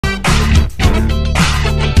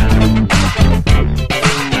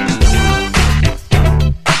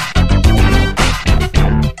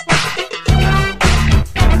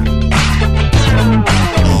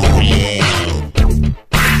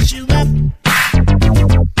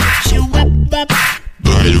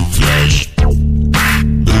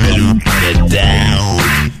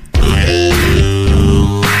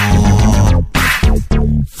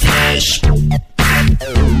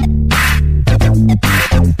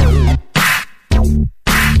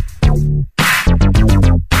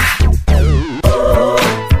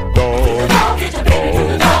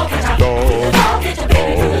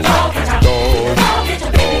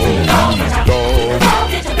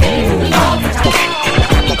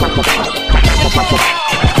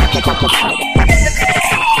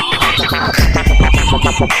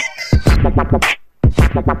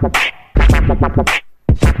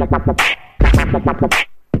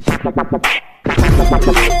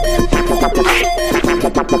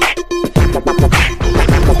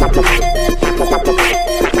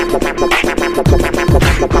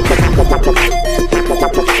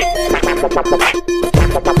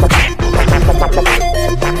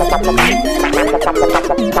You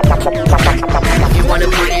wanna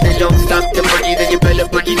boogie, then don't stop the boogie, then you better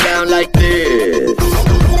boogie down like this.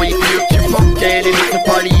 When you feel your funky and it's a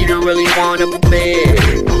party you don't really wanna miss.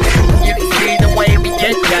 You can see the way we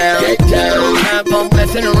get down. Don't have fun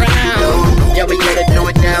messing around. Yeah, we gotta do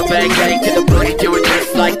it now, bang bang to the boogie, do it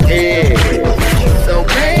just like this. So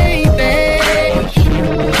baby,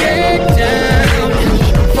 get down,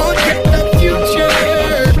 forget the future,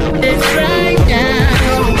 it's right now.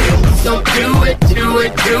 So do it, do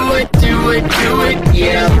it, do it, do it, do it,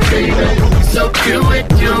 yeah baby. So do it,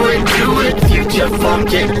 do it, do it, future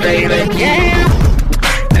funky baby,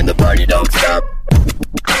 yeah. And the party don't stop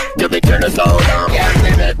till they turn us all on, yeah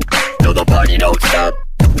baby. No, the party don't stop.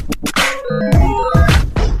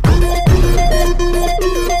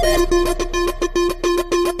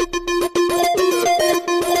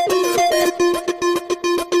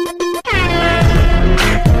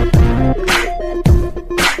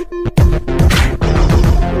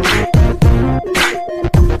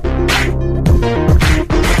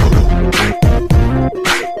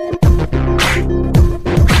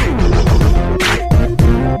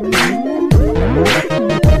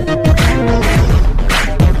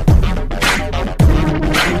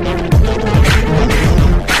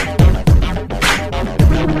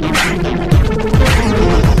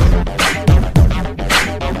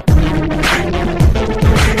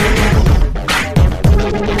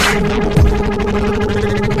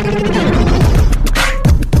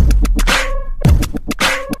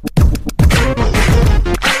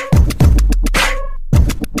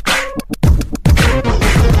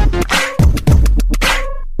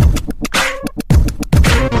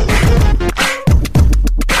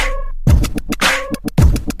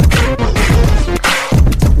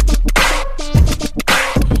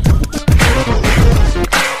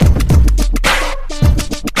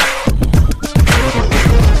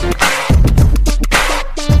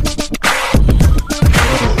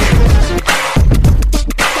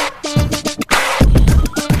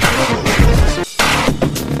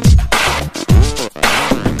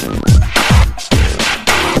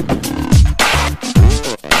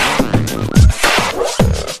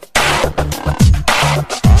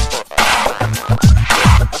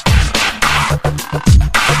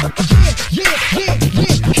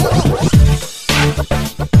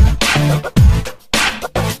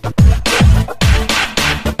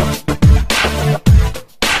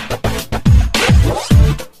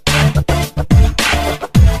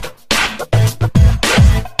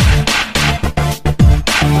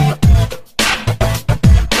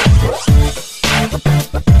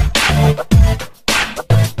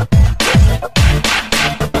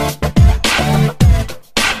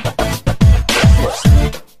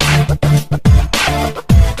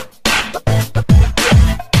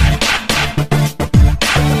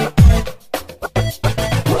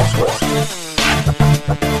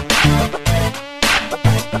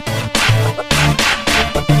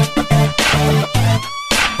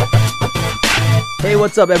 Hey,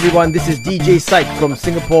 what's up everyone? This is DJ Psych from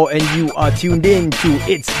Singapore and you are tuned in to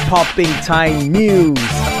It's Popping Time News.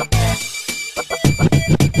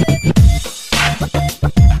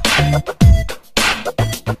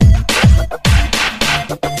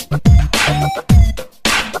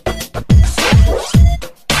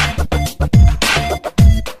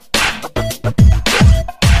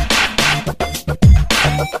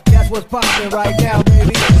 That's what's popping right now,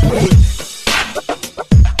 baby.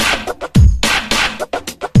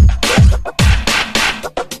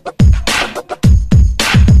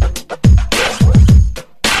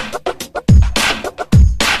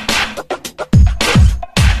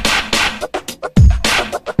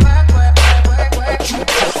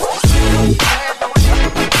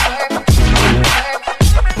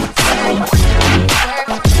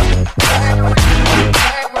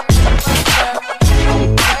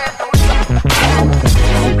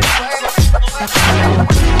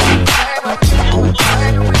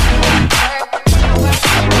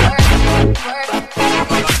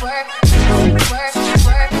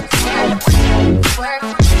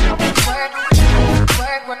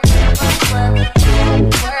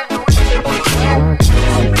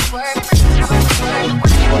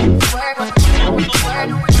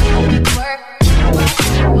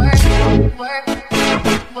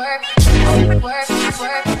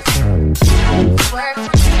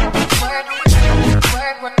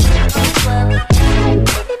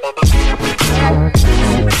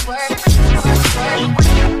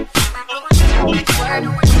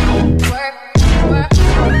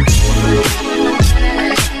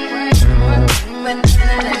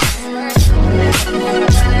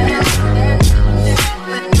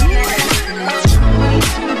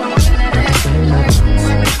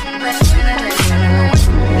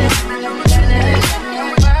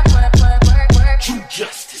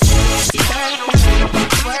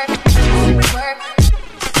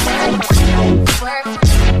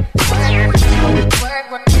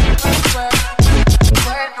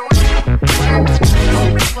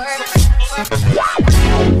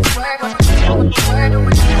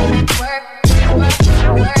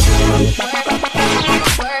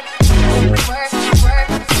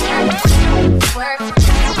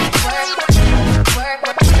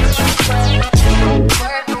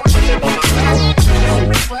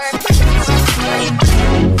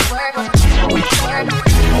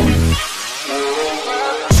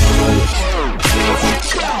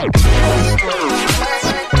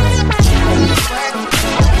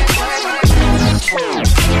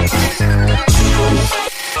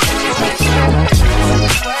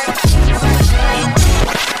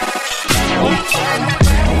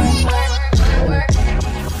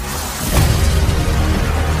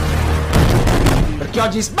 Perché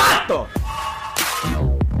oggi sbatto!